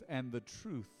and the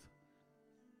truth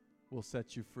will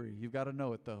set you free. You've got to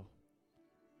know it, though.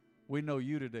 We know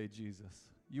you today, Jesus.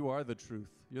 You are the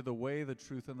truth. You're the way, the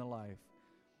truth, and the life.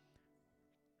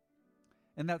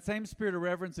 In that same spirit of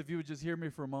reverence, if you would just hear me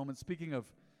for a moment, speaking of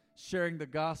sharing the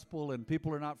gospel and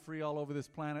people are not free all over this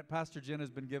planet, Pastor Jen has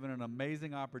been given an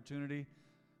amazing opportunity.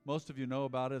 Most of you know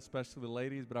about it, especially the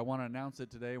ladies, but I want to announce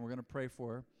it today, and we're going to pray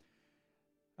for her.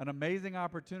 An amazing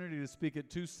opportunity to speak at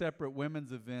 2 separate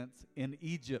women's events in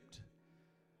Egypt.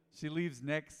 She leaves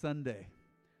next Sunday.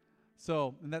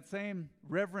 So, in that same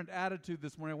reverent attitude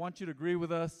this morning, I want you to agree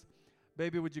with us.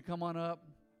 Baby, would you come on up?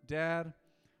 Dad,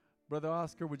 Brother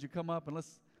Oscar, would you come up and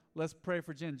let's pray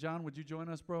for Jen. John, would you join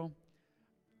us, bro?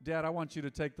 Dad, I want you to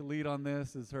take the lead on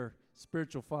this as her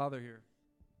spiritual father here.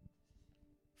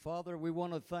 Father, we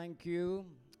want to thank you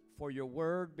for your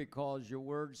word, because your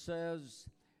word says,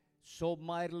 so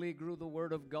mightily grew the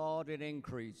word of God and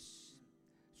increase.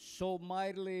 So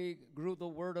mightily grew the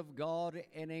word of God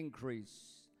and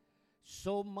increase.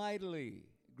 So mightily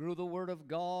grew the word of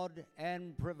God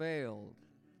and prevailed.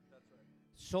 That's right.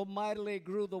 So mightily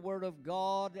grew the word of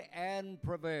God and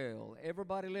prevailed.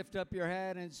 Everybody lift up your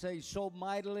hand and say, so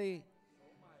mightily.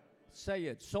 Say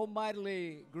it. So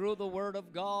mightily grew the word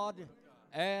of God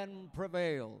and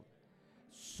prevailed.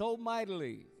 So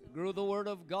mightily grew the word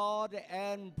of God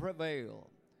and prevailed.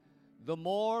 The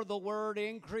more the word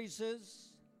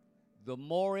increases, the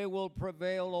more it will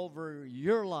prevail over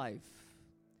your life.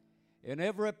 In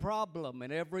every problem,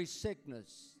 in every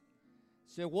sickness.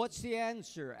 So what's the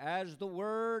answer? As the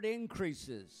word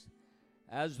increases,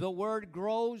 as the word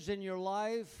grows in your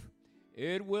life,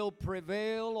 it will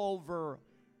prevail over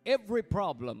every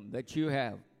problem that you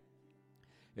have.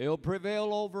 It will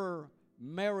prevail over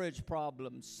marriage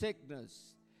problems,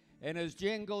 sickness. And as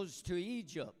Jen goes to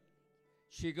Egypt,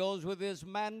 she goes with this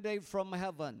mandate from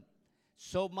heaven.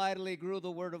 So mightily grew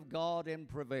the word of God and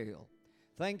prevailed.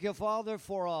 Thank you, Father,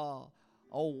 for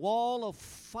a wall of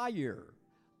fire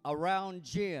around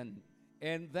Jen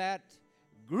and that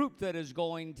group that is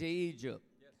going to Egypt.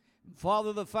 Yes.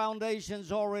 Father, the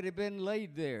foundation's already been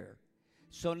laid there.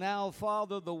 So now,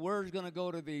 Father, the word's going to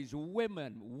go to these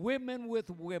women with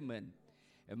women.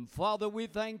 And Father, we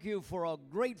thank you for a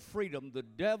great freedom. The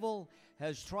devil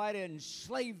has tried to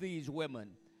enslave these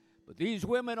women, but these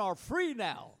women are free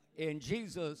now in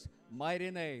Jesus'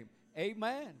 mighty name.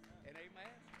 Amen. And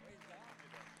amen. Praise God.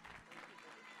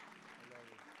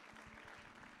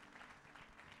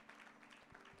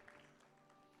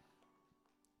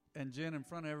 And Jen, in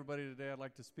front of everybody today, I'd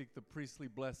like to speak the priestly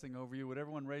blessing over you. Would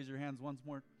everyone raise your hands once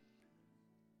more?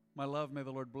 My love, may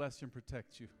the Lord bless you and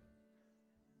protect you.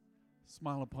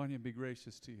 Smile upon you and be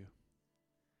gracious to you.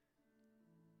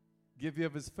 Give you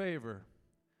of his favor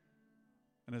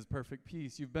and his perfect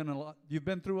peace. You've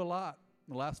been through a lot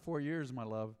in the last 4 years, my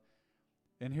love.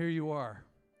 And here you are.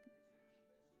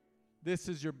 This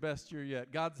is your best year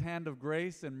yet. God's hand of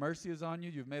grace and mercy is on you.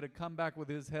 You've made a comeback with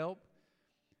his help.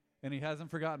 And he hasn't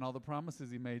forgotten all the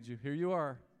promises he made you. Here you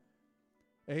are,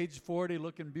 age 40,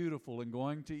 looking beautiful and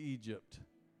going to Egypt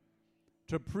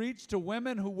to preach to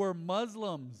women who were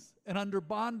Muslims and under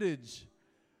bondage.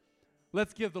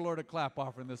 Let's give the Lord a clap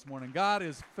offering this morning. God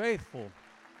is faithful.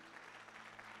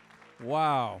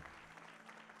 Wow.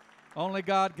 Only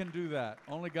God can do that.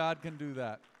 Only God can do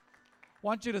that. I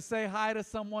want you to say hi to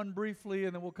someone briefly,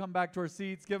 and then we'll come back to our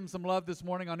seats. Give them some love this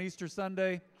morning on Easter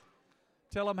Sunday.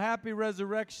 Tell them Happy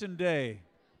Resurrection Day.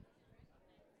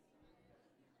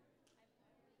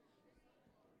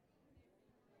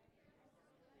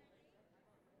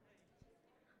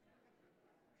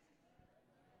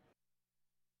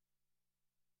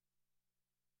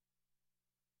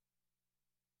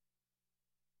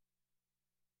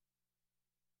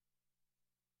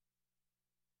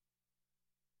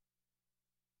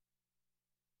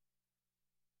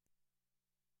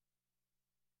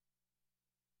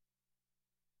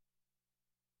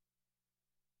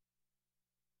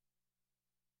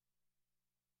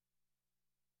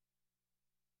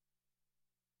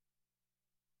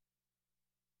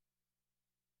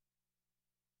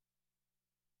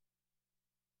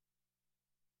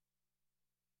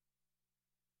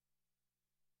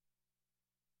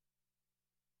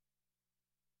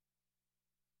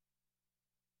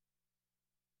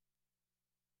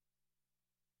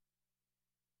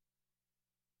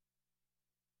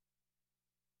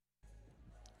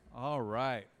 All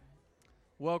right.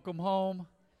 Welcome home.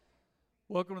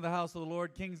 Welcome to the house of the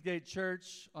Lord, Kingsgate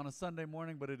Church on a Sunday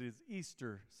morning, but it is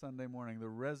Easter Sunday morning, the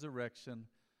resurrection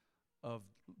of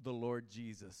the Lord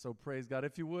Jesus. So praise God.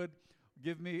 If you would,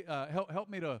 give me help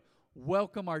me to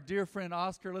welcome our dear friend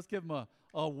Oscar. Let's give him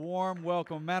a warm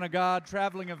welcome. Man of God,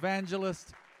 traveling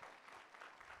evangelist.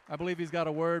 I believe he's got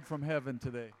a word from heaven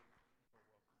today.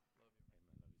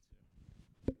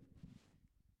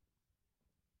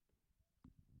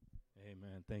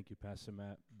 Amen. Thank you, Pastor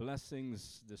Matt.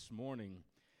 Blessings this morning.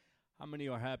 How many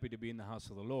are happy to be in the house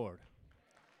of the Lord?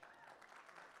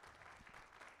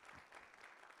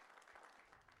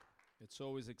 It's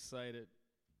always excited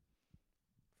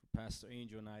for Pastor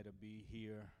Angel and I to be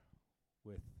here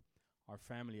with our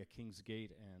family at King's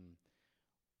Gate, and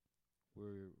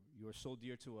you're so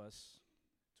dear to us,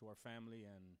 to our family,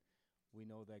 and we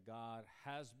know that God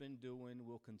has been doing,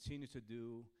 will continue to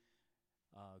do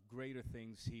greater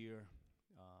things here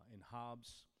in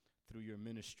Hobbs through your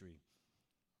ministry.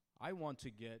 I want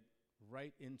to get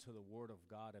right into the Word of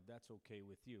God, if that's okay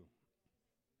with you.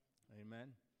 Amen.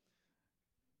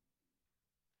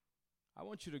 I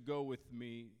want you to go with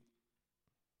me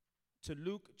to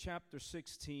Luke chapter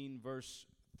 16, verse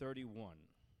 31.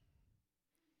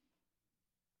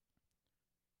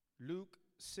 Luke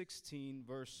 16,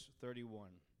 verse 31.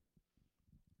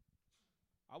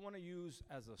 I want to use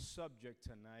as a subject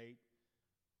tonight,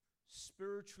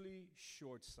 spiritually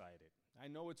short-sighted. I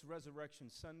know it's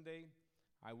Resurrection Sunday.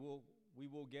 We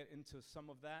will get into some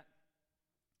of that.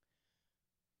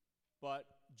 But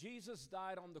Jesus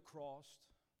died on the cross,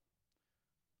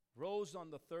 rose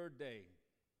on the third day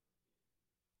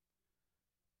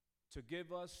to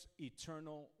give us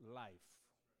eternal life.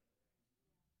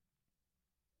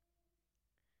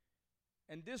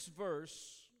 And this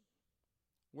verse,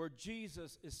 where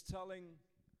Jesus is telling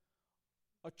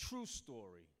a true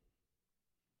story,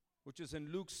 which is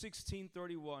in Luke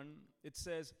 16:31, it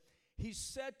says, he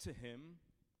said to him,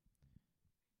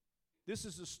 this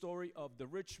is the story of the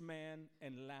rich man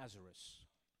and Lazarus.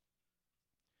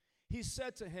 He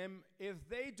said to him, if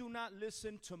they do not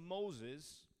listen to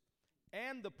Moses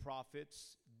and the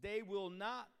prophets, they will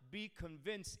not be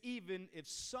convinced even if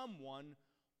someone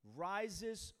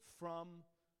rises from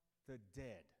the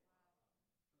dead.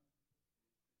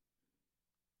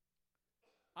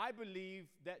 I believe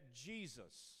that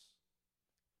Jesus,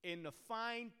 in the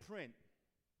fine print,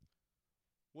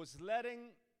 was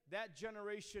letting that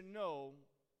generation know,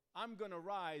 I'm going to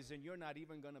rise and you're not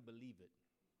even going to believe it.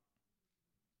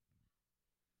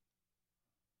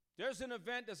 There's an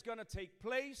event that's going to take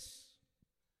place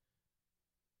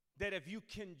that if you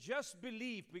can just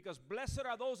believe, because blessed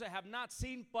are those that have not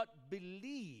seen but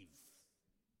believe,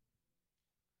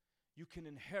 you can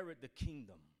inherit the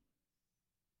kingdom.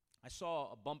 I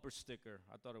saw a bumper sticker.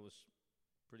 I thought it was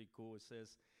pretty cool.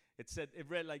 It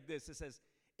read like this. It says,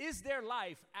 is there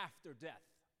life after death?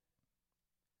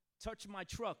 Touch my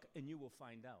truck and you will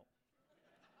find out.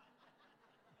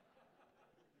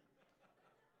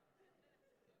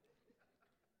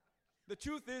 The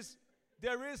truth is,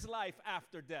 there is life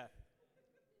after death.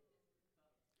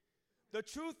 The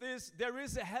truth is, there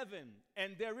is a heaven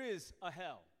and there is a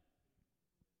hell.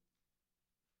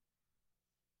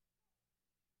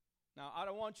 Now, I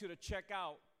don't want you to check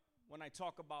out when I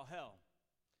talk about hell,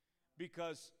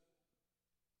 because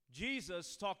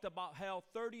Jesus talked about hell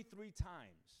 33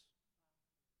 times.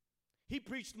 He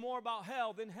preached more about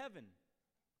hell than heaven.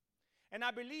 And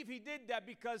I believe he did that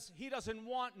because he doesn't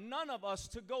want none of us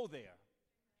to go there.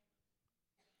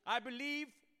 I believe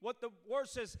what the word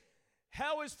says,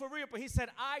 hell is for real, but he said,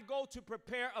 I go to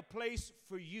prepare a place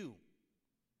for you.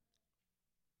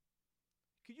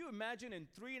 Can you imagine in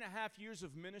 3.5 years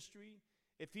of ministry,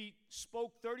 if he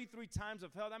spoke 33 times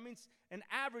of hell? That means an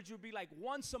average would be like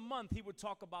once a month he would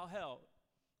talk about hell.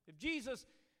 If Jesus,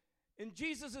 in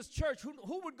Jesus' church,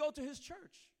 who would go to his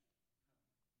church?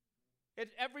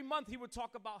 Every month he would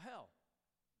talk about hell.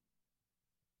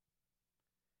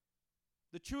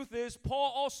 The truth is,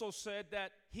 Paul also said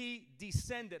that he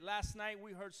descended. Last night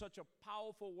we heard such a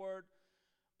powerful word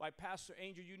by Pastor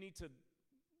Angel.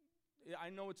 I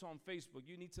know it's on Facebook.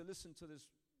 You need to listen to this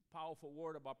powerful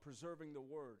word about preserving the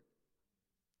word.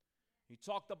 He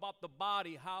talked about the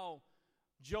body, how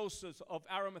Joseph of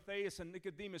Arimathea and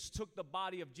Nicodemus took the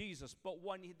body of Jesus. But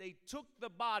when they took the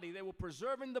body, they were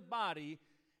preserving the body.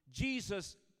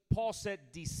 Jesus, Paul said,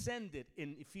 descended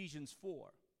in Ephesians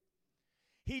 4.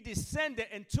 He descended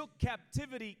and took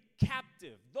captivity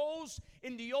captive. Those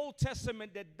in the Old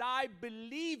Testament that died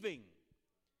believing,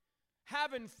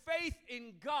 having faith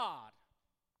in God,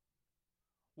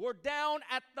 were down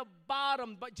at the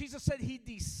bottom. But Jesus said he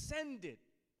descended.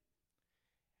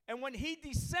 And when he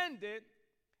descended,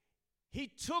 he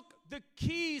took the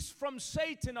keys from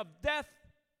Satan of death.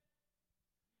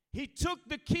 He took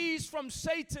the keys from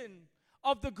Satan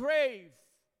of the grave.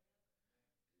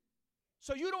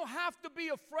 So you don't have to be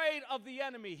afraid of the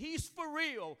enemy. He's for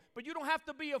real, but you don't have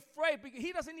to be afraid because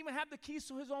he doesn't even have the keys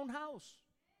to his own house.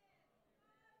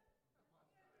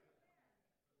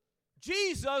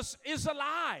 Jesus is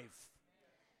alive.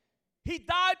 He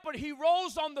died, but he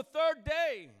rose on the third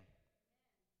day.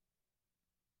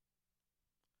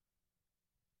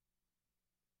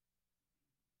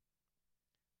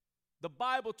 The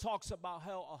Bible talks about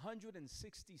hell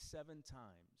 167 times.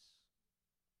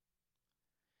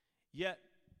 Yet,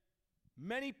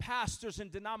 many pastors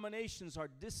and denominations are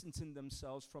distancing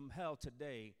themselves from hell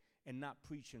today and not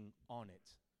preaching on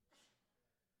it.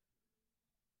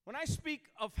 When I speak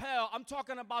of hell, I'm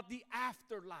talking about the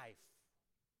afterlife.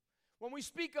 When we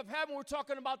speak of heaven, we're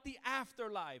talking about the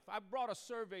afterlife. I brought a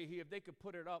survey here, if they could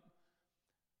put it up.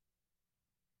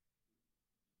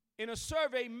 In a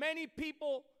survey, many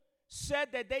people said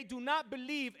that they do not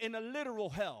believe in a literal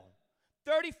hell.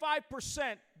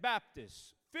 35%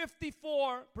 Baptist,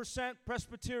 54%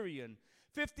 Presbyterian,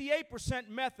 58%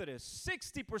 Methodist,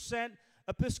 60%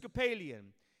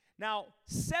 Episcopalian. Now,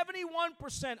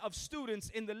 71% of students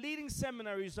in the leading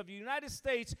seminaries of the United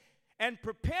States and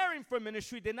preparing for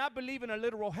ministry did not believe in a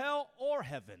literal hell or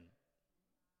heaven.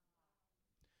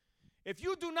 If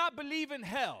you do not believe in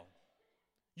hell,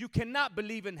 you cannot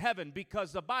believe in heaven,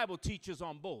 because the Bible teaches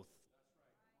on both.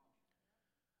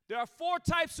 There are 4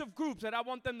 types of groups that I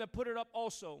want them to put it up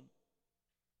also.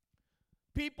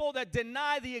 People that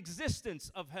deny the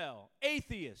existence of hell.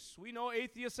 Atheists. We know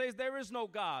atheists says there is no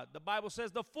God. The Bible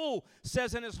says the fool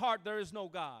says in his heart there is no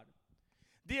God.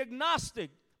 The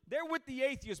agnostic, they're with the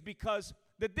atheist, because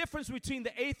the difference between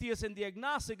the atheist and the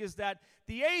agnostic is that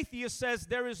the atheist says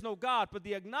there is no God, but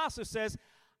the agnostic says,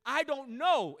 I don't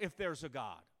know if there's a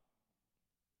God.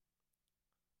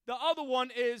 The other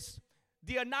one is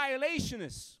the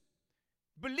annihilationists.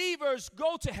 Believers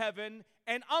go to heaven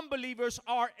and unbelievers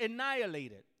are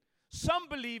annihilated. Some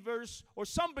believe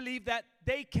that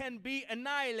they can be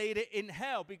annihilated in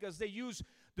hell, because they use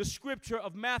the scripture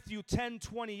of Matthew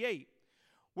 10:28,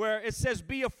 where it says,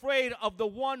 be afraid of the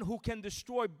one who can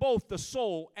destroy both the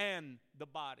soul and the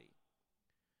body.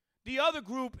 The other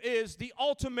group is the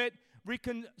ultimate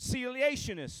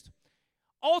reconciliationist.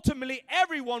 Ultimately,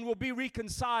 everyone will be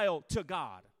reconciled to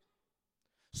God.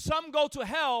 Some go to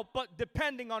hell, but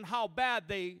depending on how bad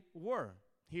they were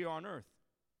here on earth.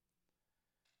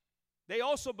 They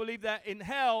also believe that in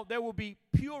hell they will be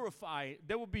purified.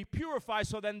 They will be purified,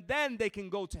 so then they can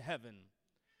go to heaven.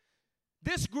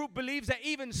 This group believes that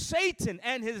even Satan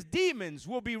and his demons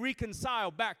will be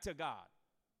reconciled back to God.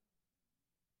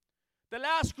 The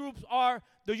last groups are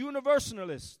the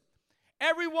universalists.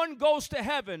 Everyone goes to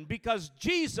heaven because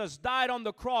Jesus died on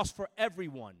the cross for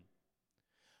everyone.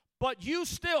 But you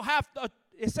still have to,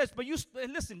 it says, but you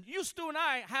still and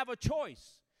I have a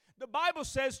choice. The Bible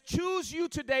says, choose you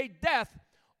today death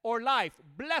or life,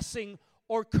 blessing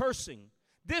or cursing.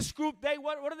 This group,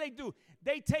 what do?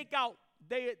 They take out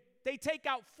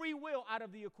free will out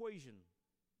of the equation.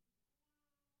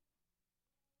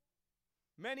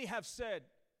 Many have said,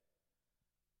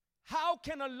 how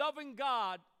can a loving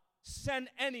God send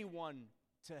anyone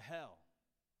to hell?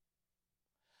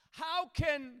 How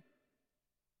can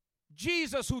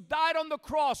Jesus, who died on the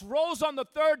cross, rose on the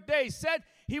third day, said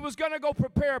he was going to go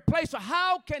prepare a place, so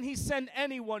how can he send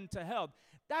anyone to hell?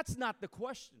 That's not the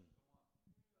question.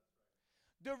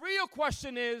 The real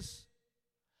question is,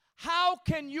 how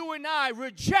can you and I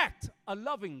reject a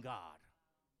loving God?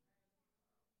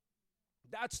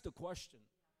 That's the question.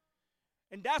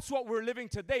 And that's what we're living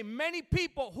today. Many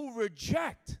people who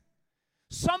reject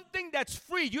something that's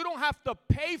free. You don't have to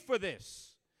pay for this.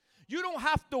 You don't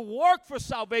have to work for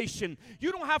salvation.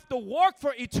 You don't have to work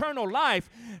for eternal life.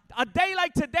 A day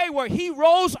like today where he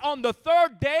rose on the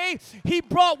third day, he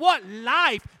brought what?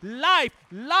 Life, life,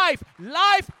 life,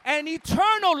 life, and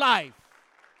eternal life.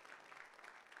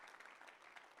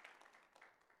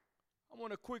 I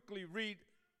want to quickly read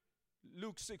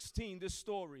Luke 16, this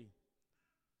story.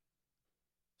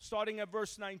 Starting at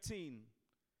verse 19.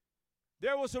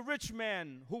 There was a rich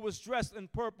man who was dressed in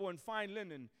purple and fine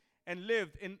linen, and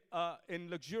lived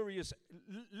luxurious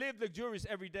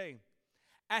every day.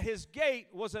 At his gate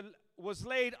was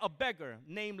laid a beggar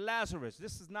named Lazarus.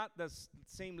 This is not the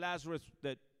same Lazarus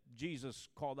that Jesus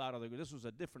called out of the grave. This was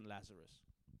a different Lazarus.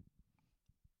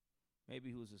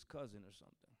 Maybe he was his cousin or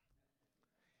something.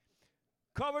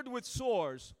 Covered with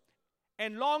sores,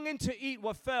 and longing to eat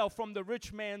what fell from the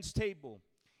rich man's table.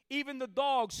 Even the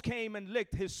dogs came and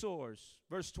licked his sores.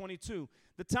 Verse 22.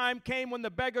 The time came when the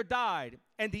beggar died,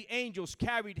 and the angels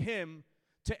carried him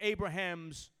to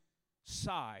Abraham's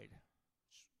side,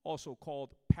 also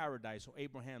called paradise, or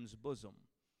Abraham's bosom.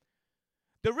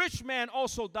 The rich man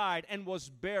also died and was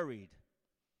buried.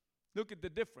 Look at the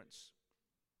difference.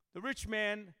 The rich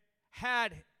man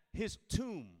had his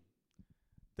tomb.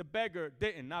 the beggar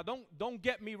didn't. Now, don't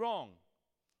get me wrong.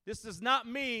 This does not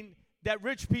mean that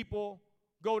rich people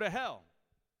go to hell.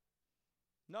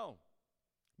 No.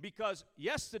 Because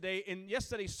in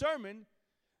yesterday's sermon,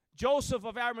 Joseph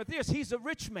of Arimathea, he's a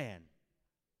rich man.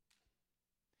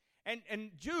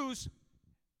 And Jews,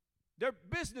 they're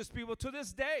business people to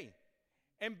this day.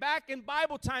 And back in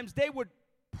Bible times, they would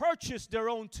purchase their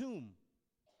own tomb.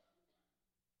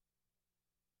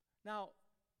 Now,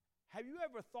 have you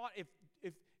ever thought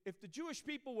if the Jewish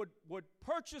people would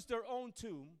purchase their own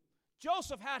tomb,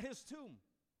 Joseph had his tomb.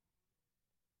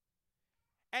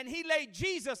 And he laid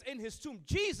Jesus in his tomb.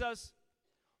 Jesus,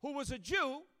 who was a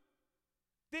Jew,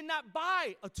 did not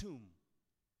buy a tomb.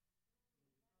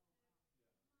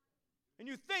 And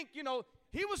you think,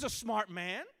 he was a smart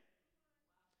man.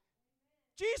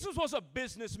 Jesus was a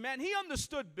businessman. He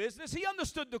understood business. He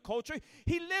understood the culture.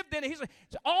 He lived in it.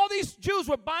 All these Jews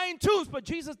were buying tombs, but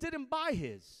Jesus didn't buy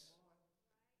his.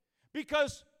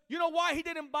 Because you know why he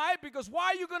didn't buy it? Because why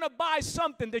are you going to buy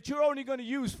something that you're only going to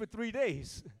use for 3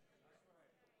 days?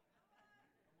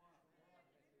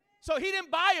 So he didn't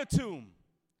buy a tomb.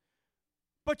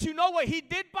 But you know what he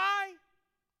did buy?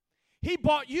 He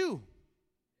bought you.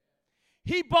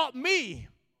 He bought me.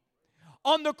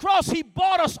 On the cross, he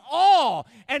bought us all.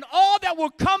 And all that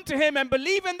will come to him and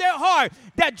believe in their heart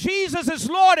that Jesus is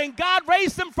Lord and God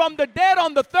raised him from the dead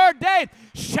on the third day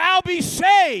shall be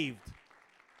saved.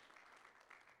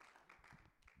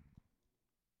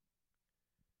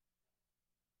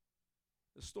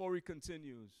 The story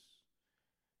continues.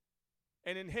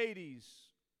 And in Hades,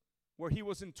 where he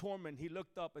was in torment, he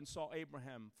looked up and saw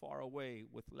Abraham far away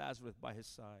with Lazarus by his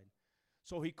side.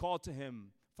 So he called to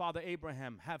him, Father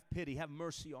Abraham, have pity, have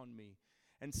mercy on me,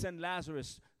 and send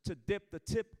Lazarus to dip the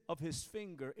tip of his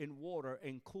finger in water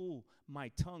and cool my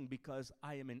tongue, because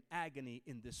I am in agony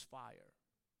in this fire.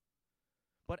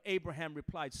 But Abraham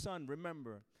replied, Son,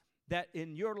 remember that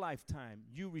in your lifetime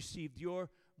you received your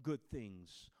good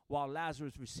things, while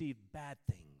Lazarus received bad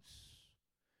things.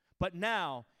 But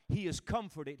now he is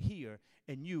comforted here,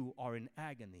 and you are in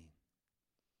agony.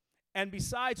 And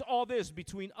besides all this,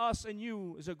 between us and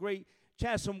you is a great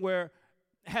chasm where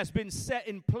has been set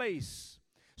in place,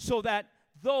 so that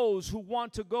those who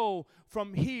want to go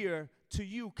from here to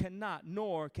you cannot,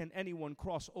 nor can anyone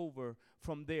cross over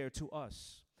from there to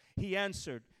us. He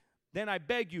answered, Then I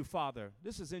beg you, Father,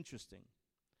 this is interesting,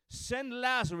 send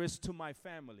Lazarus to my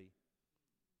family.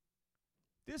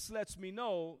 This lets me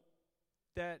know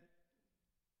that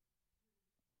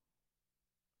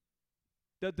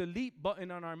the delete button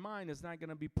on our mind is not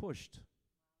going to be pushed.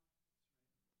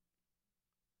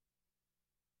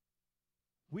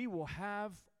 We will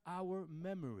have our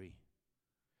memory.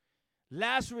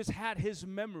 Lazarus had his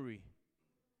memory.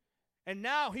 And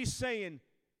now he's saying,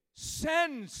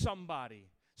 send somebody.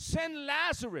 Send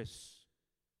Lazarus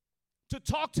to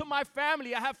talk to my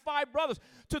family. I have 5 brothers.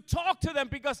 To talk to them,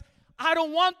 because I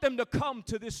don't want them to come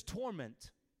to this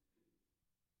torment.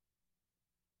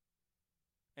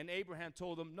 And Abraham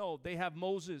told them, no, they have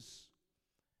Moses.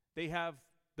 They have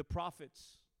the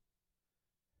prophets.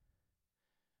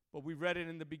 But we read it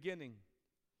in the beginning,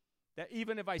 that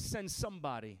even if I send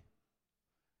somebody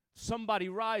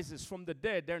rises from the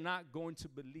dead, they're not going to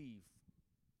believe.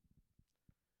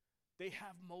 They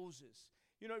have Moses.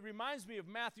 It reminds me of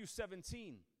Matthew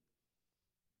 17,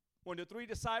 when the 3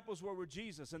 disciples were with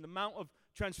Jesus in the Mount of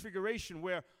Transfiguration,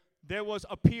 where there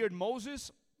appeared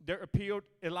Moses, there appeared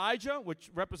Elijah, which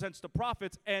represents the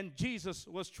prophets, and Jesus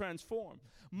was transformed.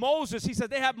 Moses, he said,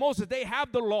 they have Moses, they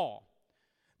have the law.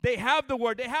 They have the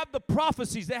word, they have the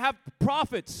prophecies, they have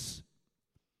prophets.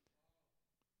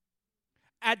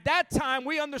 At that time,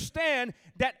 we understand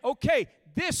that, okay,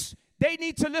 they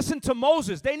need to listen to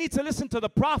Moses. They need to listen to the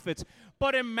prophets.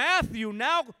 But in Matthew,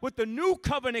 now with the new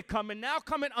covenant coming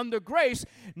under grace,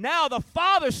 now the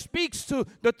Father speaks to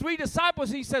the 3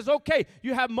 disciples. He says, okay,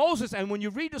 you have Moses. And when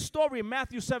you read the story in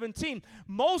Matthew 17,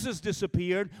 Moses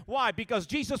disappeared. Why? Because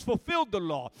Jesus fulfilled the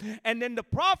law. And then the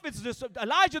prophets,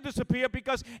 Elijah disappeared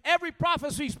because every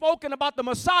prophecy spoken about the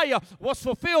Messiah was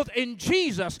fulfilled in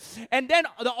Jesus. And then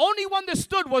the only one that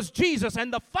stood was Jesus.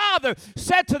 And the Father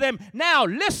said to them, now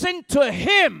listen to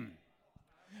him.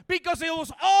 Because it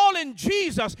was all in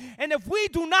Jesus. And if we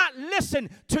do not listen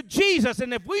to Jesus,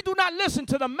 and if we do not listen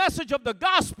to the message of the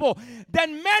gospel,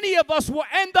 then many of us will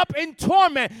end up in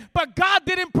torment. But God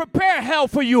didn't prepare hell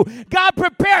for you. God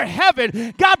prepared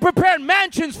heaven. God prepared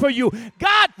mansions for you.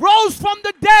 God rose from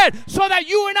the dead so that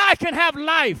you and I can have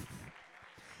life.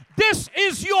 This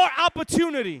is your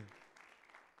opportunity.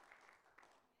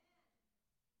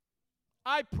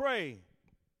 I pray,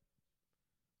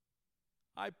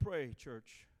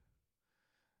 church,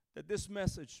 that this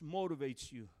message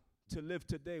motivates you to live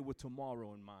today with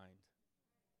tomorrow in mind.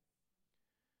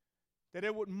 That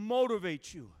it would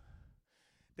motivate you.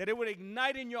 That it would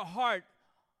ignite in your heart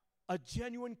a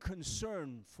genuine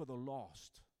concern for the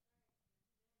lost.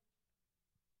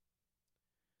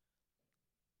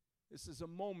 This is a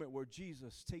moment where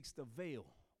Jesus takes the veil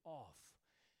off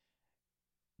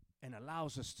and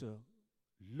allows us to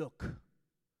look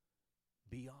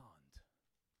beyond.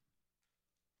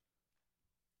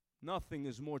 Nothing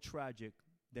is more tragic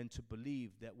than to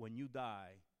believe that when you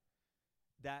die,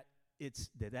 that is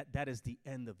the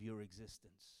end of your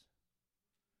existence.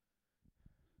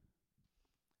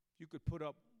 You could put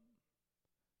up,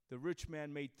 the rich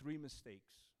man made 3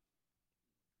 mistakes.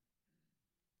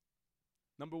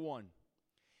 Number 1,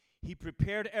 he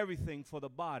prepared everything for the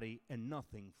body and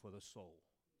nothing for the soul.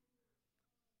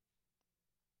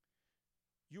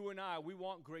 You and I, we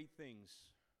want great things.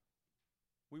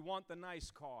 We want the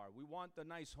nice car. We want the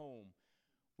nice home.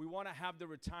 We want to have the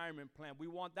retirement plan. We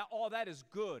want that. All that is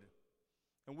good,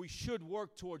 and we should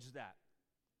work towards that.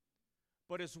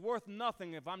 But it's worth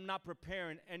nothing if I'm not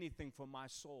preparing anything for my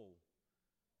soul.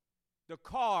 The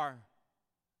car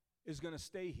is going to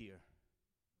stay here.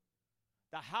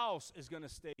 The house is going to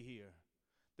stay here.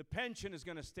 The pension is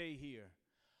going to stay here.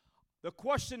 The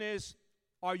question is,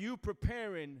 are you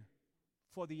preparing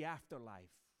for the afterlife?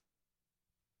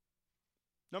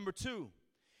 Number 2,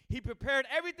 he prepared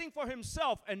everything for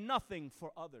himself and nothing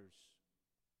for others.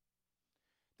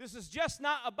 This is just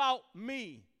not about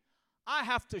me. I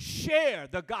have to share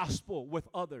the gospel with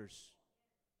others.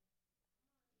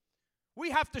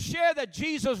 We have to share that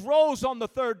Jesus rose on the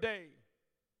 3rd day.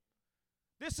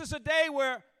 This is a day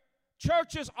where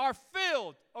churches are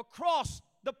filled across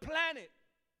the planet.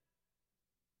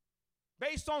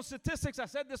 Based on statistics, I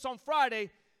said this on Friday,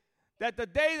 that the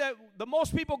day that the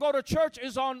most people go to church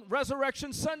is on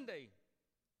Resurrection Sunday.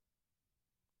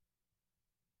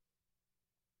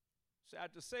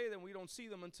 Sad to say that we don't see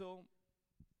them until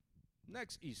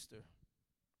next Easter.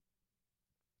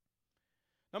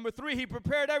 Number 3, he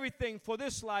prepared everything for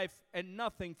this life and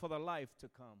nothing for the life to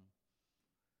come.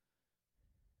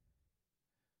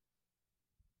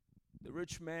 The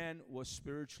rich man was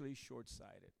spiritually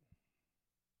short-sighted.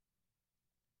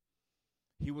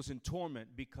 He was in torment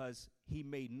because he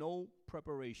made no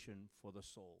preparation for the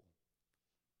soul.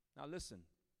 Now listen,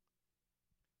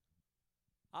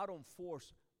 I don't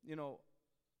force,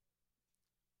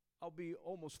 I'll be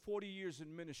almost 40 years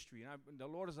in ministry, and the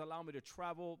Lord has allowed me to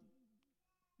travel,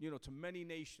 to many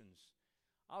nations.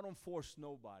 I don't force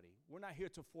nobody. We're not here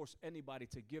to force anybody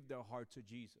to give their heart to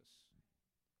Jesus.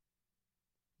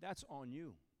 That's on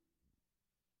you.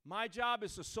 My job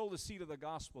is to sow the seed of the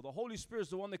gospel. The Holy Spirit is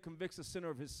the one that convicts the sinner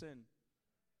of his sin.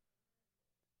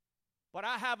 But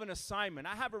I have an assignment.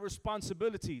 I have a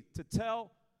responsibility to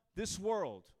tell this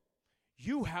world.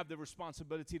 You have the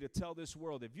responsibility to tell this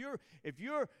world. If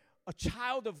you're a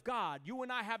child of God, you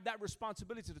and I have that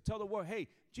responsibility to tell the world, hey,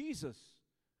 Jesus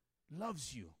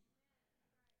loves you.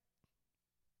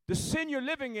 The sin you're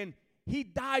living in, he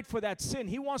died for that sin.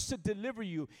 He wants to deliver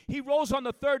you. He rose on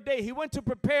the 3rd day. He went to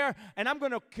prepare, and I'm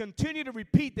going to continue to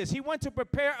repeat this. He went to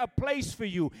prepare a place for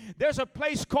you. There's a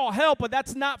place called hell, but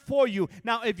that's not for you.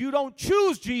 Now, if you don't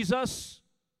choose Jesus,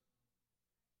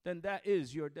 then that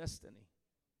is your destiny.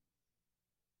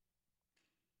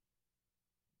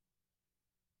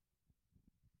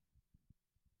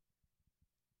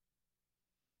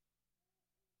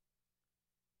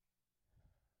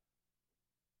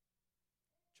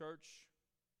 Church,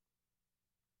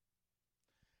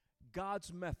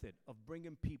 God's method of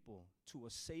bringing people to a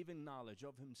saving knowledge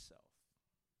of himself.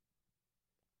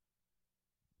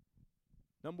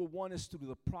 Number 1 is through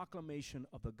the proclamation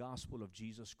of the gospel of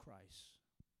Jesus Christ.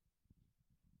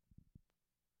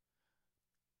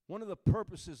 One of the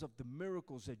purposes of the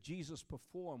miracles that Jesus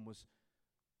performed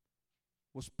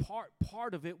was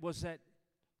part of it was that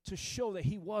to show that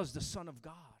he was the Son of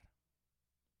God.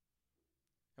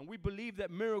 And we believe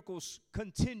that miracles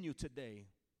continue today.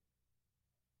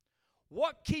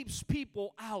 What keeps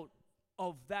people out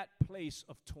of that place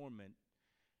of torment?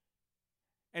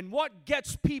 And what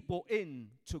gets people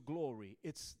into glory?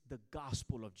 It's the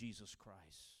gospel of Jesus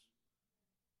Christ.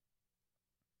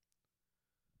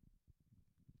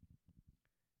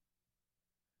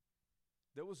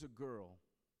 There was a girl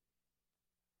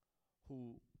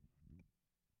who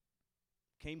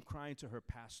came crying to her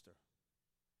pastor.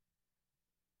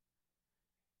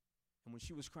 And when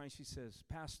she was crying, she says,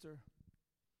 "Pastor,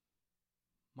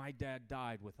 my dad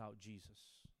died without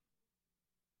Jesus."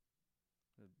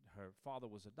 Her father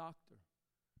was a doctor.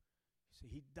 He said,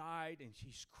 he died, and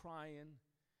she's crying.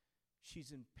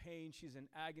 She's in pain. She's in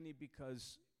agony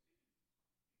because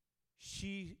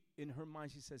in her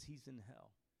mind, she says, he's in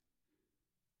hell.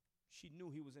 She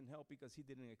knew he was in hell because he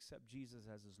didn't accept Jesus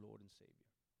as his Lord and Savior.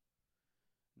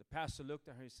 The pastor looked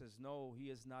at her and says, no, he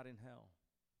is not in hell.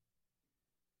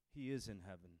 He is in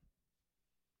heaven.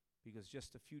 Because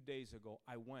just a few days ago,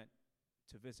 I went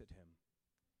to visit him.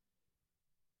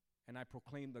 And I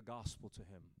proclaimed the gospel to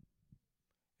him.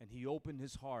 And he opened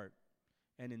his heart.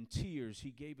 And in tears,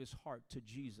 he gave his heart to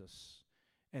Jesus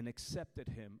and accepted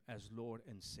him as Lord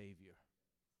and Savior.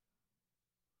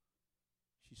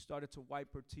 She started to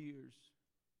wipe her tears.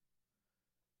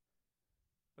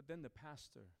 But then the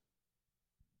pastor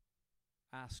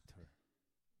asked her,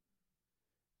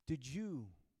 did you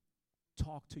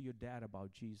talk to your dad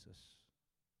about Jesus?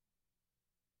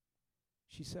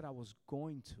 She said, I was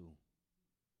going to.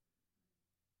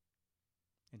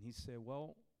 And he said,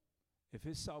 well, if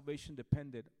his salvation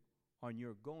depended on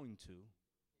your going to,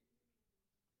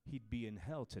 he'd be in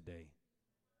hell today.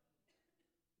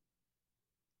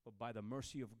 But by the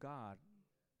mercy of God,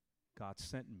 God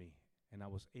sent me, and I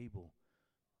was able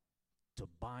to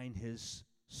bind his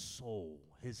soul,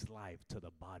 his life, to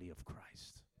the body of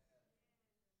Christ.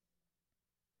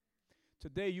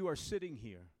 Today you are sitting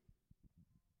here.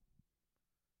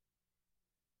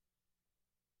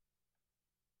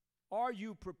 Are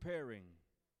you preparing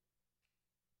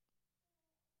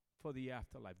for the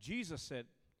afterlife? Jesus said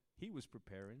he was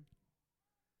preparing.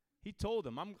 He told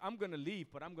them, I'm going to leave,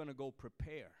 but I'm going to go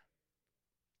prepare.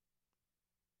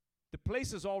 The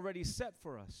place is already set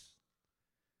for us.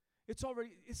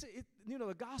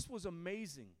 The gospel is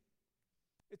amazing.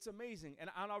 It's amazing. And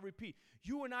I'll repeat,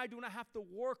 you and I do not have to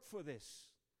work for this.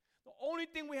 The only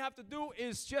thing we have to do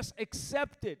is just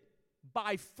accept it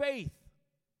by faith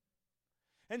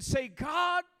and say,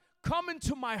 God, come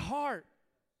into my heart.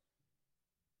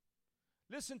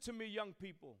 Listen to me, young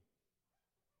people.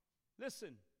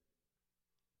 Listen.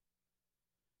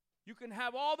 You can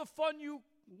have all the fun you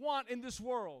want in this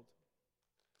world.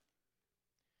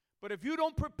 But if you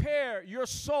don't prepare your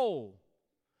soul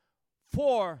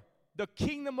for the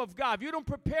kingdom of God, if you don't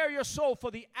prepare your soul for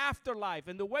the afterlife,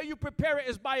 and the way you prepare it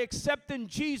is by accepting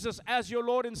Jesus as your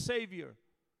Lord and Savior.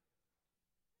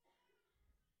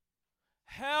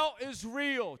 Hell is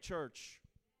real, church.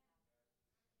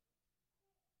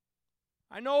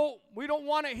 I know we don't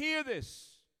want to hear this.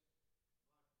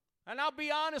 And I'll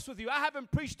be honest with you, I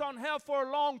haven't preached on hell for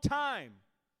a long time.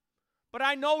 But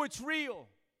I know it's real.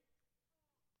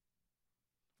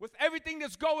 With everything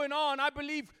that's going on, I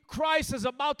believe Christ is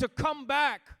about to come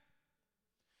back.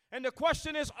 And the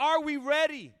question is, are we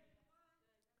ready?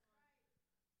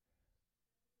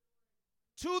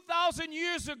 2,000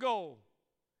 years ago,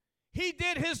 he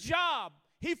did his job.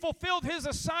 He fulfilled his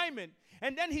assignment.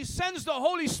 And then he sends the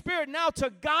Holy Spirit now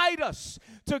to guide us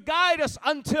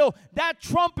until that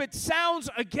trumpet sounds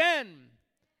again.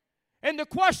 And the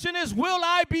question is, will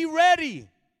I be ready?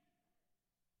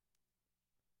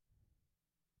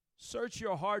 Search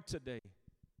your heart today,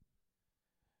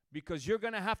 because you're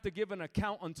going to have to give an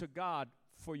account unto God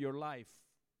for your life.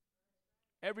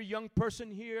 Every young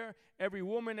person here, every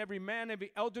woman, every man,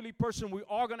 every elderly person, we're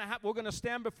going to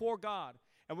stand before God.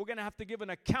 And we're going to have to give an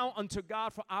account unto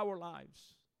God for our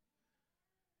lives.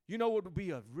 You know what would be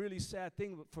a really sad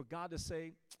thing for God to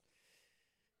say,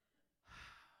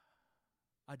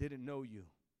 I didn't know you.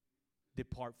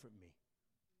 Depart from me.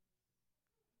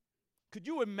 Could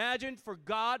you imagine for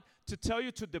God to tell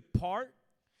you to depart?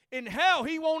 In hell,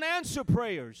 he won't answer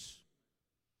prayers.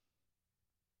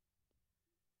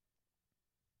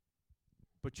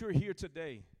 But you're here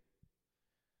today.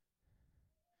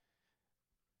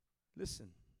 Listen,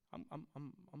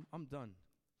 I'm done.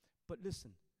 But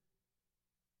listen,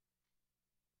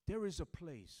 there is a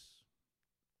place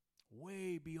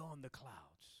way beyond the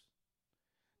clouds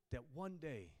that one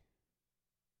day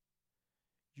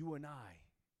you and I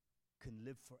can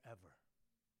live forever.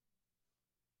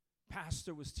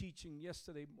 Pastor was teaching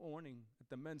yesterday morning at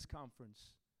the men's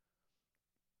conference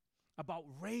about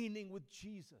reigning with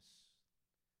Jesus.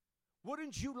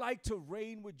 Wouldn't you like to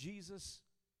reign with Jesus?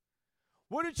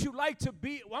 Why don't you like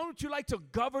to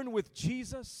govern with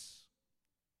Jesus?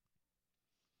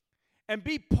 And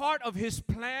be part of his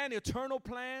plan, eternal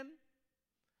plan?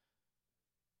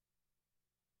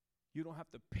 You don't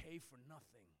have to pay for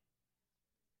nothing.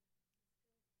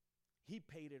 He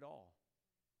paid it all.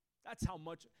 That's how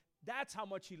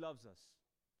much he loves us.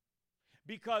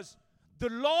 Because the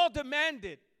law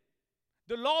demanded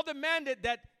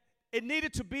that it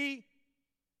needed to be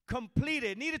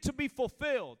completed, it needed to be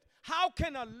fulfilled. How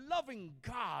can a loving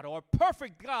God or a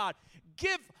perfect God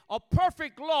give a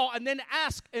perfect law and then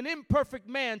ask an imperfect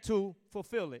man to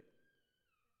fulfill it?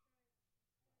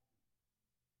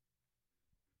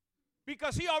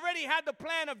 Because he already had the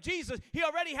plan of Jesus. He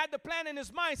already had the plan in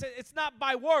his mind. He said, it's not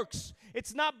by works.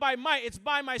 It's not by might. It's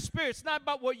by my spirit. It's not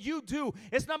about what you do.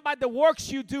 It's not by the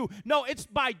works you do. No, it's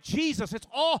by Jesus. It's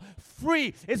all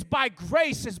free. It's by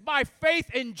grace. It's by faith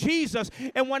in Jesus.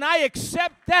 And when I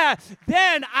accept that,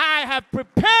 then I have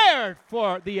prepared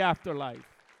for the afterlife.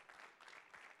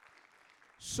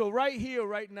 So right here,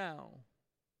 right now,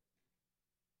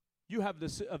 you have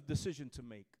a decision to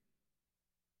make.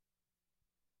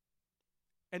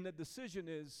 And the decision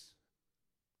is,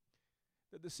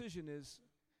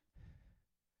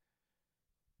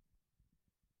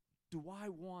 do I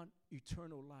want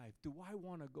eternal life? Do I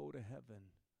want to go to heaven?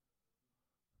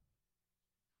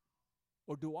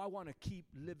 Or do I want to keep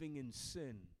living in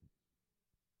sin,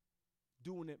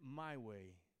 doing it my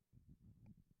way,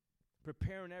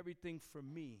 preparing everything for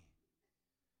me,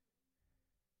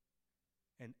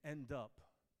 and end up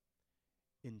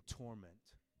in torment?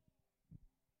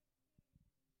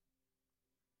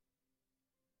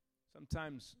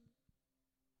 Sometimes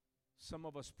some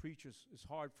of us preachers, it's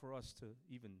hard for us to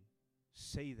even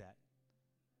say that.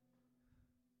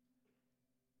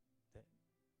 That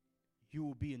you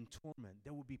will be in torment.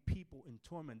 There will be people in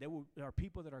torment. There are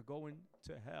people that are going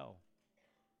to hell.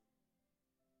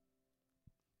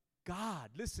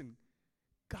 God, listen,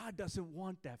 God doesn't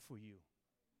want that for you.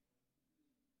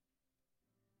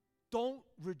 Don't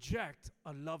reject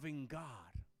a loving God.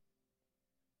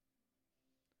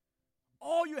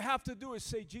 All you have to do is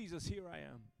say, Jesus, here I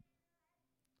am.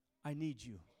 I need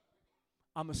you.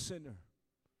 I'm a sinner.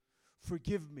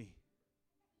 Forgive me.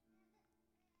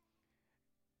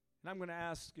 And I'm going to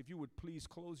ask if you would please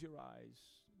close your eyes,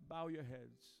 bow your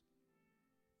heads.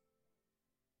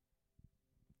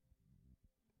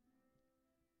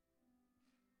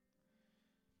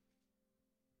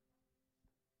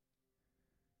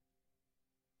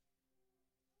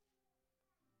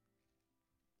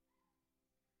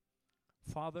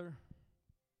 Father,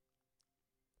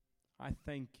 I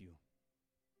thank you.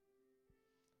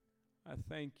 I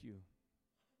thank you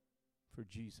for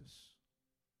Jesus.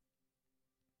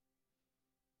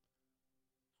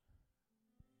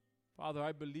 Father,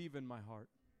 I believe in my heart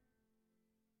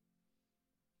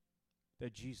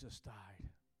that Jesus died,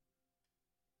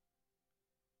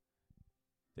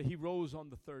 that he rose on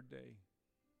the third day,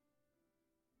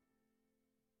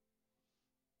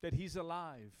 that he's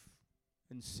alive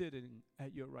and sitting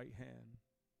at your right hand.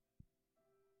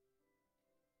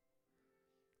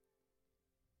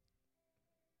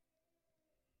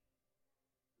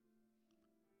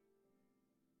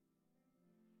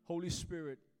 Holy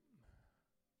Spirit,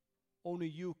 only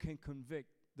you can convict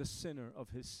the sinner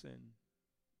of his sin.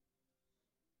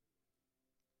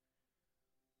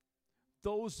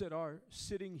 Those that are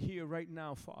sitting here right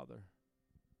now, Father,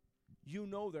 you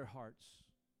know their hearts.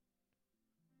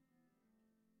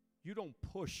 You don't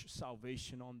push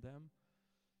salvation on them.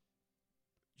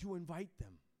 You invite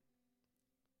them.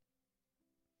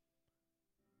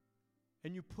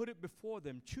 And you put it before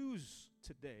them. Choose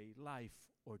today life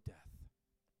or death.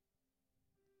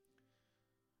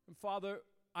 And Father,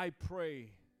 I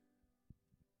pray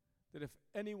that if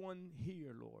anyone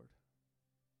here, Lord,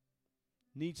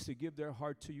 needs to give their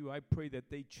heart to you, I pray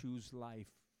that they choose life,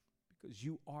 because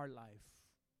you are life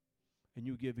and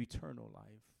you give eternal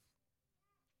life.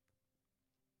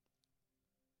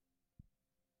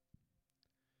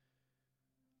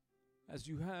 As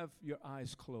you have your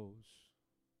eyes closed,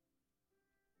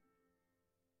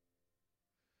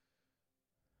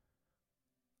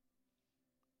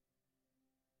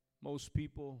 most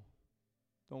people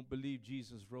don't believe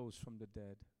Jesus rose from the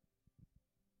dead.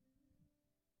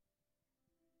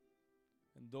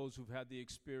 And those who've had the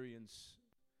experience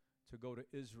to go to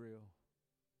Israel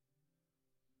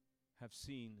have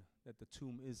seen that the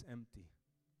tomb is empty.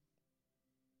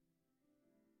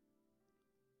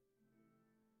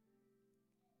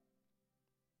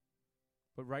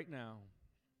 But right now,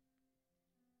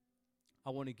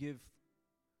 I want to give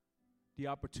the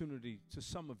opportunity to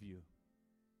some of you.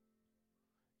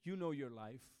 You know your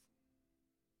life.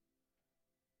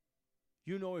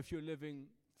 You know if you're living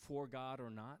for God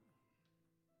or not.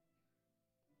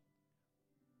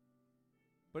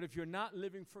 But if you're not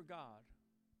living for God,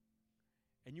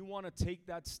 and you want to take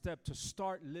that step to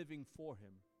start living for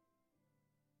Him,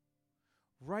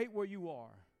 right where you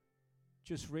are,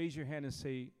 just raise your hand and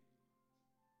say,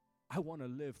 I want to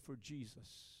live for Jesus.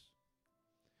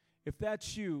 If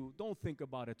that's you, don't think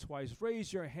about it twice.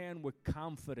 Raise your hand with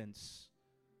confidence.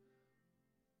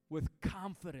 with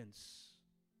confidence.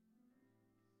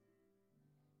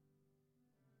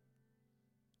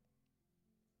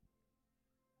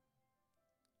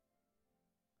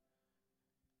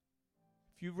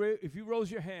 If you rose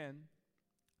your hand,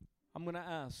 I'm going to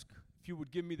ask if you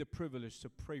would give me the privilege to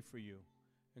pray for you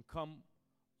and come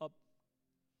up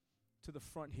to the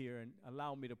front here and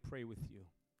allow me to pray with you.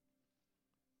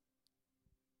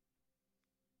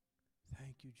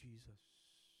 Thank you, Jesus.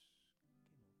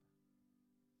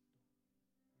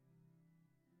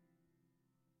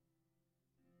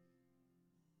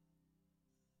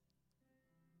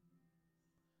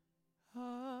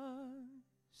 I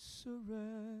surrender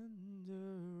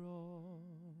all.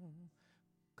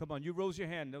 Come on, you rose your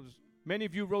hand. Many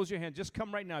of you rose your hand. Just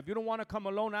come right now. If you don't want to come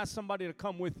alone, ask somebody to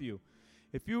come with you.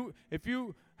 If you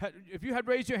had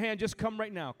raised your hand, just come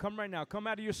right now. Come right now. Come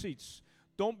out of your seats.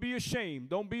 Don't be ashamed.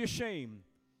 Don't be ashamed.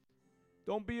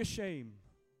 Don't be ashamed.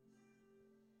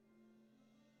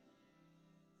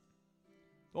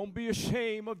 Don't be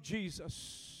ashamed of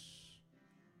Jesus.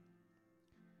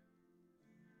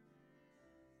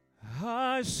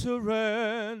 I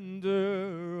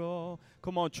surrender all.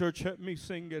 Come on, church, help me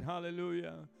sing it.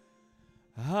 Hallelujah.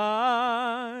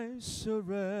 I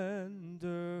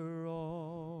surrender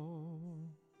all.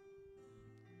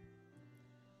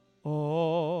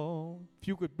 Oh, if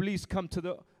you could please come to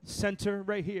the center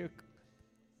right here.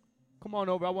 Come on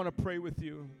over. I want to pray with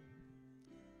you.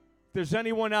 If there's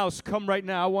anyone else, come right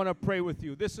now. I want to pray with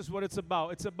you. This is what it's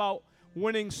about. It's about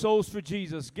winning souls for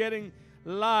Jesus, getting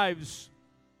lives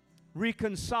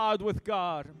reconciled with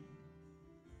God.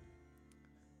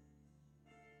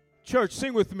 Church,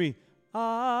 sing with me.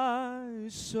 I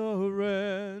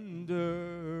surrender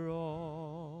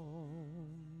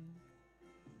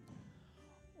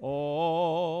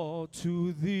all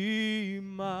to thee,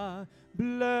 my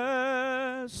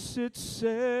blessed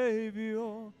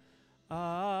Savior.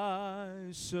 I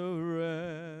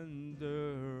surrender.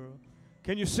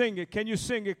 Can you sing it? Can you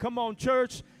sing it? Come on,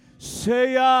 church.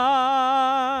 Say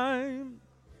I'm.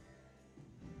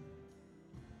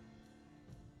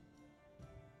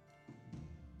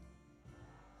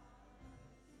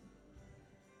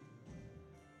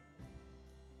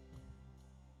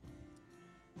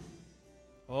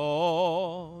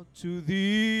 All to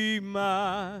thee,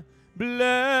 my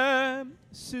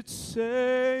blessed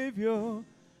Savior,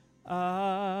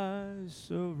 I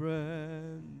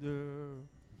surrender.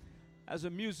 As the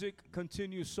music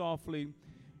continues softly,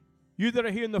 you that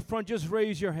are here in the front, just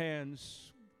raise your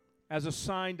hands as a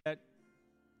sign that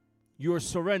you're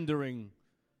surrendering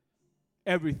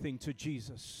everything to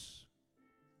Jesus.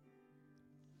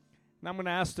 And I'm going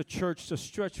to ask the church to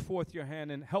stretch forth your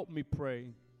hand and help me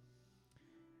pray.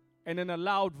 And in a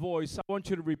loud voice, I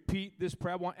want you to repeat this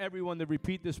prayer. I want everyone to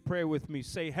repeat this prayer with me.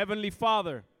 Say, Heavenly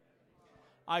Father,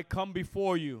 I come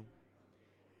before you,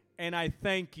 and I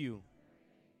thank you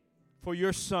for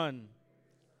your Son,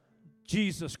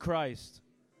 Jesus Christ.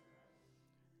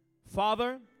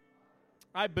 Father,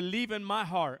 I believe in my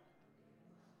heart,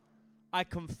 I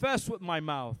confess with my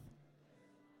mouth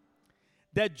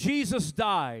that Jesus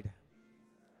died,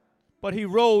 but he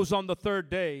rose on the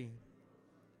third day,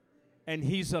 and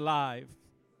he's alive.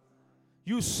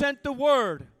 You sent the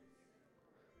word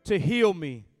to heal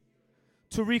me,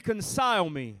 to reconcile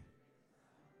me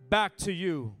back to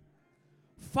you.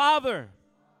 Father,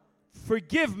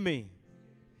 forgive me,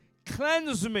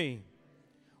 cleanse me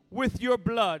with your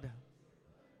blood.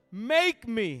 Make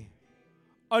me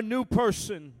a new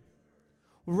person.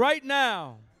 Right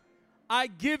now, I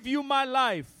give you my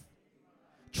life.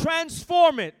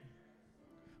 Transform it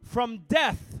from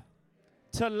death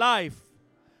to life,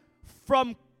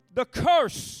 from the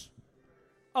curse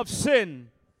of sin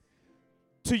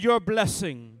to your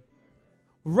blessing.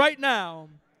 Right now,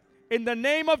 in the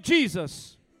name of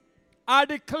Jesus, I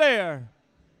declare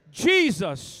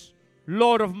Jesus,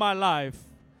 Lord of my life.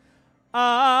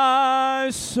 I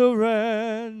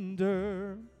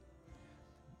surrender.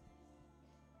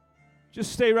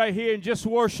 Just stay right here and just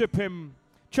worship him.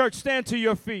 Church, stand to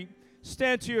your feet.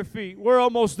 Stand to your feet. We're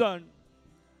almost done.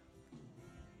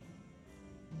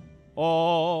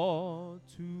 All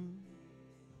to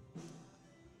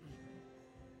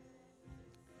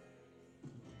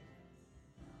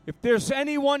if there's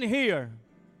anyone here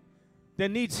that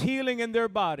needs healing in their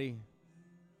body,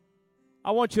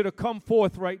 I want you to come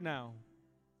forth right now.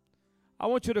 I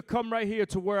want you to come right here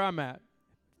to where I'm at.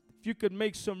 If you could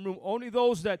make some room. Only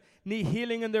those that need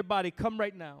healing in their body, come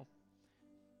right now.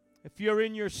 If you're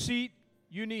in your seat,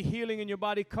 you need healing in your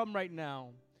body, come right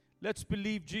now. Let's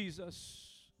believe Jesus.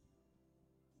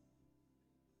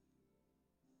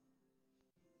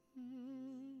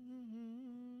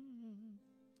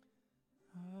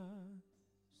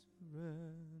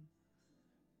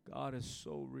 God is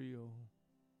so real.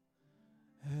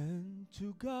 And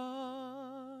to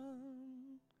God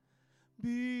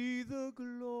be the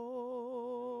glory.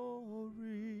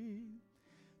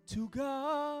 To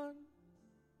God.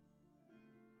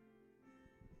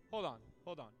 Hold on.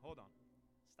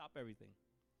 Stop everything.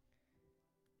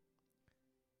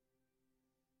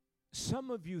 Some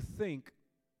of you think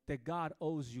that God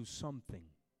owes you something.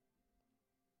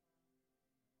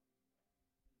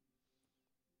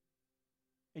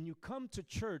 And you come to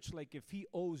church like if he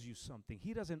owes you something.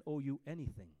 He doesn't owe you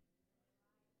anything.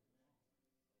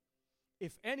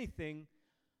 If anything,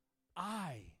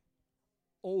 I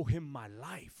owe him my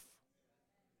life.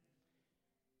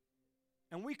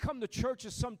 And we come to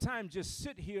churches sometimes just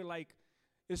sit here like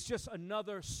it's just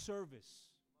another service.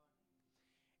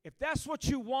 If that's what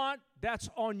you want, that's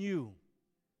on you.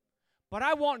 But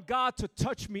I want God to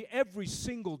touch me every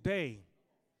single day.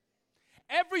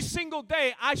 Every single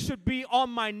day I should be on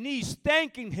my knees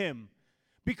thanking him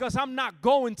because I'm not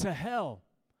going to hell,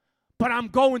 but I'm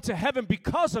going to heaven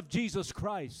because of Jesus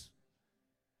Christ.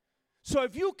 So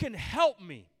if you can help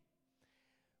me,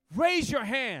 raise your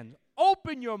hand,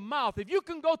 open your mouth. If you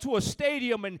can go to a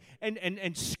stadium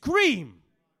and scream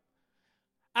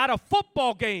at a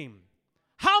football game,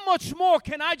 how much more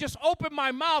can I just open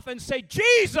my mouth and say,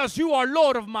 Jesus, you are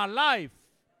Lord of my life?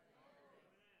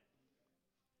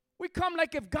 We come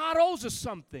like if God owes us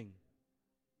something.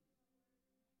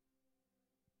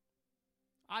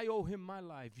 I owe him my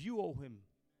life. You owe him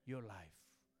your life.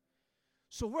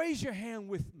 So raise your hand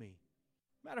with me.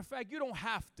 Matter of fact, you don't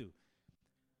have to.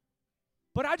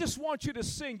 But I just want you to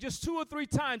sing just 2 or 3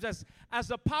 times as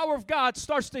the power of God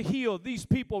starts to heal these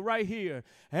people right here.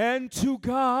 And to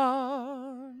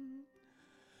God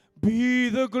be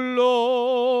the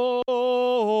glory.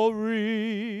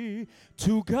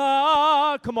 To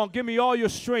God, come on, give me all your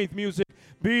strength, music.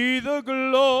 Be the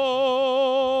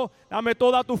glory. Dame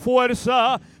toda tu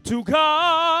fuerza. To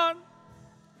God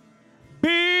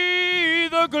be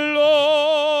the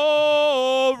glory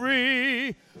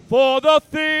for the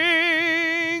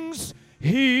things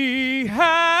he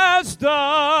has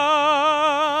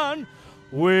done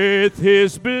with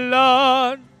his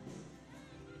blood.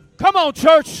 Come on,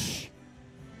 church.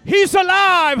 He's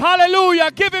alive. Hallelujah.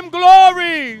 Give him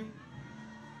glory.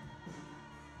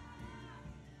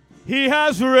 He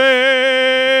has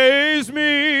raised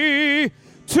me.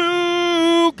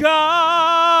 To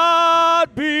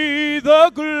God be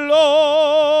the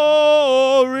glory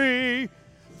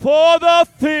for the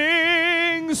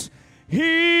things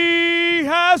he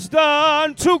has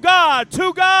done. To God,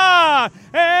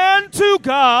 and to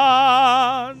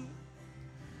God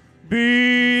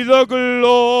be the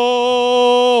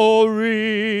glory.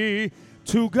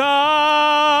 To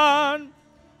God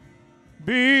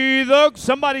be the,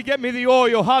 somebody get me the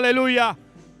oil, hallelujah.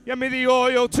 Get me the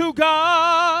oil. To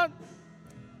God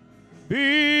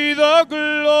be the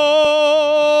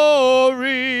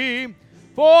glory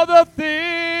for the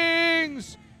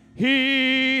things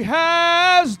he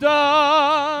has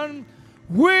done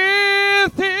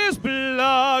with his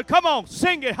blood. Come on,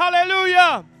 sing it,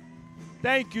 hallelujah.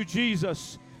 Thank you,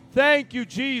 Jesus. Thank you,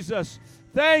 Jesus.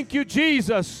 Thank you,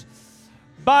 Jesus.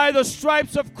 By the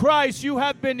stripes of Christ, you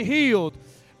have been healed.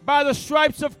 By the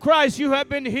stripes of Christ, you have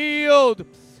been healed.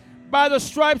 By the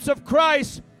stripes of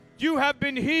Christ, you have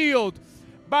been healed.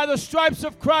 By the stripes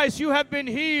of Christ, you have been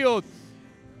healed.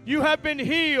 You have been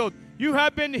healed. You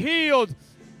have been healed.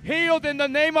 Healed in the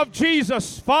name of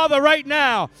Jesus. Father, right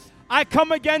now, I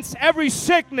come against every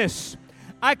sickness.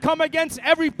 I come against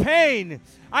every pain.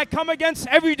 I come against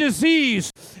every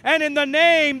disease. And in the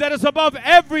name that is above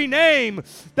every name,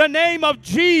 the name of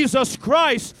Jesus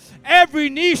Christ, every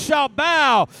knee shall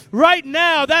bow. Right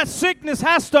now, that sickness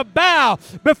has to bow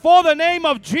before the name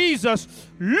of Jesus.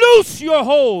 Loose your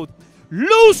hold.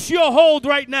 Loose your hold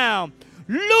right now.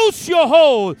 Loose your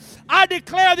hold. I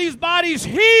declare these bodies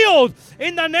healed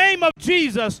in the name of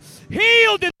Jesus.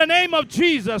 Healed in the name of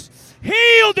Jesus.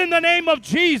 Healed in the name of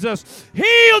Jesus.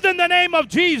 Healed in the name of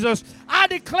Jesus. I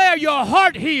declare your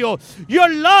heart healed, your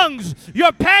lungs,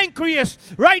 your pancreas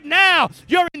right now,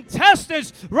 your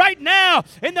intestines right now,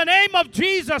 in the name of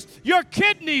Jesus, your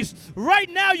kidneys right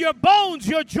now, your bones,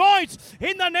 your joints,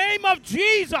 in the name of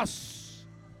Jesus.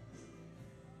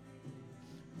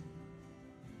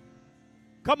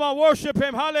 Come on, worship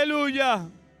him.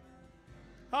 Hallelujah.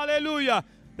 Hallelujah.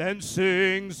 Then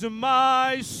sings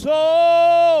my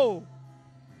soul,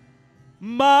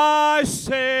 my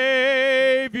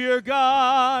Savior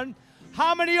God.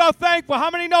 How many are thankful?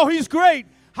 How many know he's great?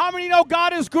 How many know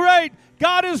God is great?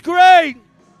 God is great.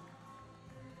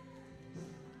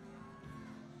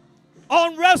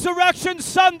 On Resurrection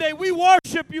Sunday, we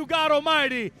worship you, God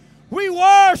Almighty. We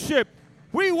worship.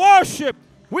 We worship.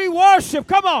 We worship.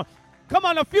 Come on. Come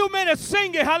on, a few minutes.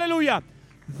 Sing it. Hallelujah.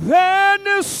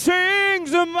 Then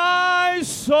sings my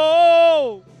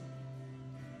soul,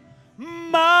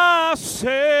 my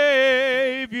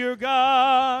Savior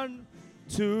God,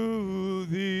 to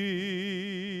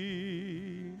thee.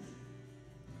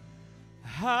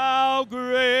 How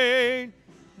great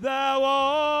thou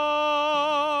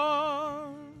art.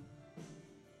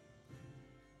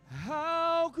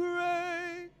 How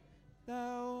great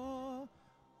thou art.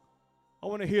 I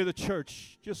want to hear the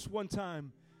church just one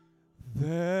time.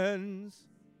 Then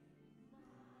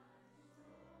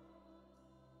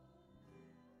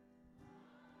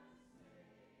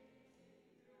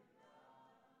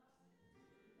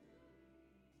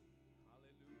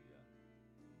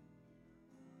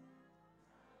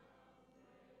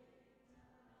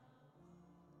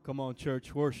come on,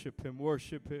 church, worship him,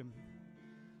 worship him.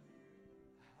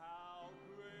 How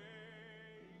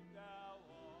great thou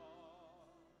art.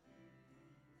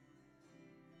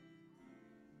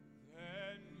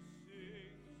 Then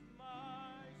sings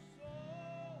my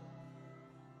soul,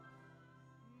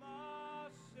 my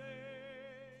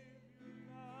Savior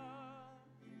God,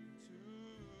 to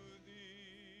thee.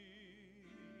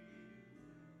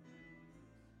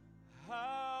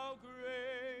 How great.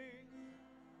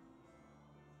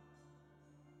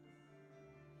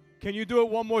 Can you do it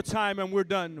one more time and we're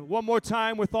done? One more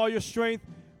time with all your strength.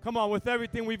 Come on, with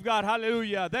everything we've got.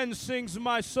 Hallelujah. Then sings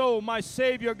my soul, my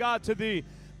Savior God, to thee.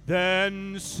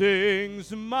 Then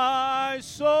sings my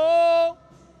soul.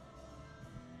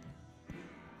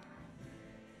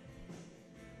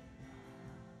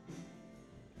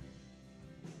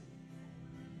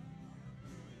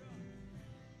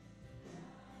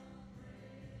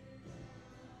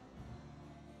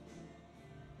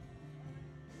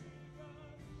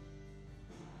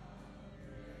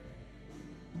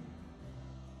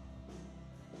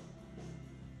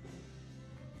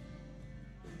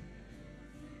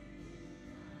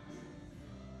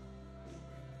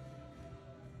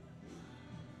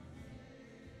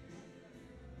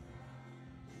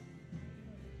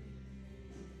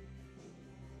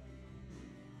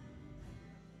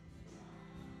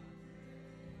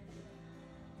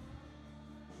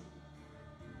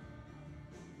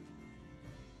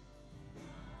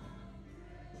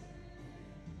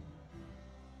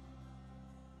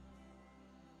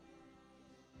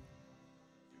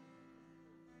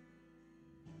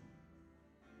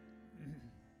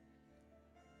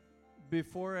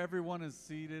 Before everyone is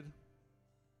seated,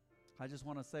 I just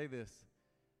want to say this.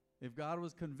 If God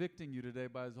was convicting you today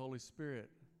by His Holy Spirit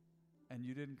and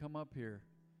you didn't come up here,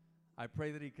 I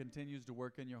pray that He continues to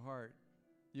work in your heart.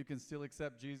 You can still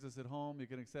accept Jesus at home. You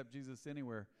can accept Jesus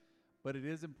anywhere. But it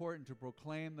is important to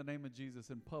proclaim the name of Jesus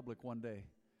in public one day.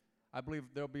 I believe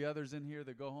there'll be others in here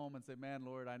that go home and say, man,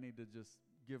 Lord, I need to just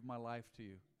give my life to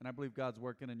you. And I believe God's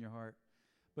working in your heart.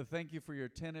 But thank you for your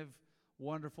attentive,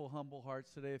 wonderful, humble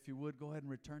hearts today. If you would, go ahead and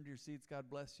return to your seats. God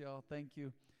bless y'all. Thank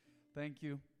you. Thank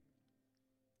you.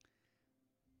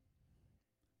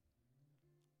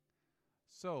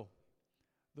 So,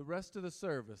 the rest of the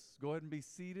service, go ahead and be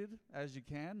seated as you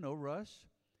can. No rush.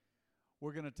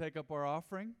 We're going to take up our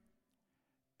offering.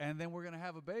 And then we're going to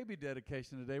have a baby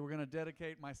dedication today. We're going to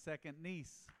dedicate my second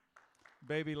niece,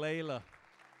 baby Layla.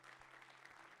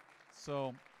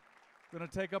 So, we're going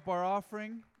to take up our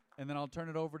offering. And then I'll turn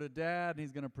it over to Dad, and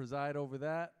he's going to preside over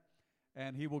that.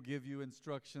 And he will give you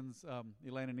instructions,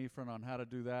 Elaine and Ephraim, on how to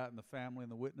do that, and the family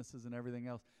and the witnesses and everything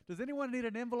else. Does anyone need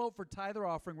an envelope for tithe or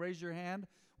offering? Raise your hand.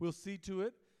 We'll see to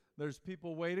it. There's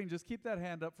people waiting. Just keep that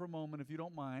hand up for a moment if you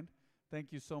don't mind.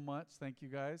 Thank you so much. Thank you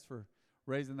guys for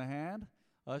raising the hand.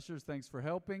 Ushers, thanks for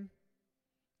helping.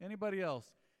 Anybody else?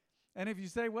 And if you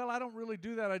say, well, I don't really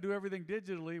do that. I do everything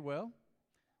digitally. Well,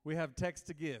 we have text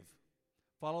to give.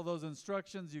 Follow those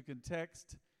instructions. You can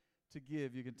text to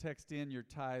give. You can text in your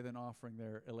tithe and offering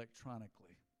there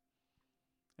electronically.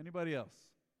 Anybody else?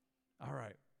 All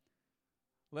right.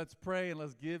 Let's pray and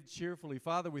let's give cheerfully.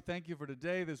 Father, we thank you for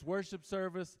today, this worship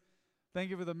service. Thank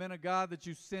you for the men of God that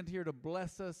you sent here to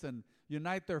bless us and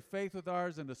unite their faith with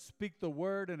ours and to speak the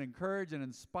word and encourage and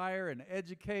inspire and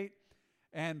educate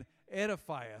and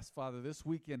edify us, Father, this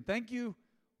weekend. Thank you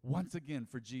once again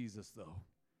for Jesus, though,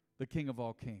 the King of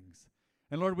all kings.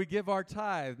 And Lord, we give our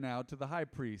tithe now to the high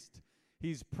priest.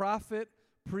 He's prophet,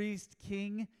 priest,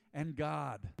 king, and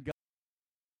God.